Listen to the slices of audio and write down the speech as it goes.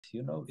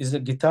you know. Is a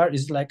guitar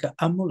is like an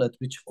amulet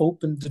which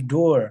opened the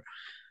door,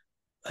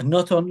 and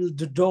not only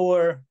the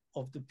door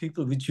of the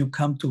people which you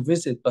come to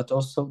visit, but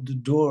also the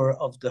door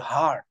of the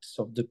hearts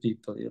of the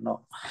people, you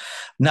know.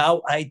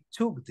 Now I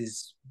took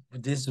this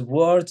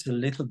words a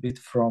little bit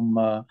from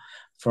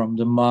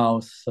the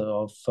mouth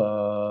of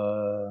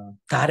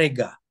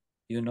Tarega,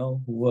 you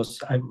know, who was,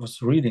 I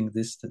was reading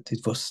this, that it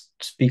was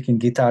speaking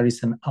guitar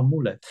is an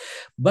amulet.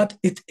 But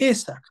it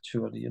is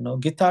actually, you know,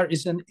 guitar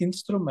is an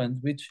instrument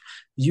which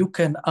you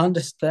can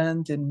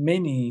understand in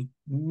many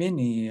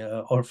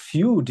or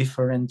few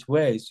different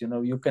ways. You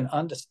know, you can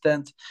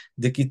understand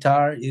the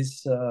guitar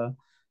is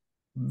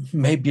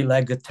maybe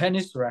like a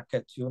tennis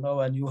racket, you know,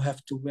 and you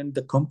have to win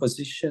the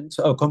compositions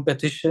or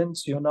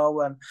competitions, you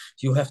know, and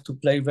you have to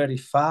play very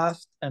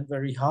fast and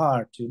very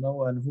hard, you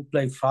know, and who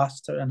play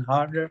faster and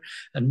harder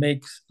and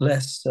makes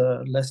less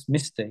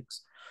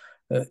mistakes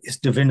is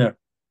the winner.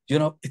 You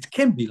know, it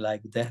can be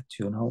like that,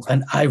 you know,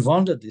 and I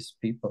wonder these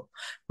people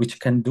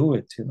which can do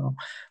it, you know,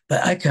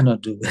 but I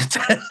cannot do it.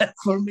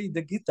 For me,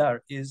 the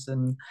guitar is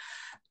an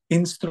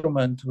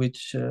instrument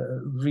which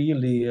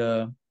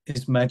really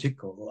is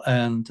magical,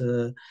 and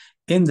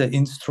in the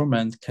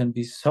instrument can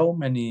be so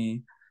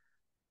many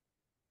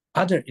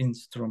other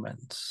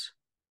instruments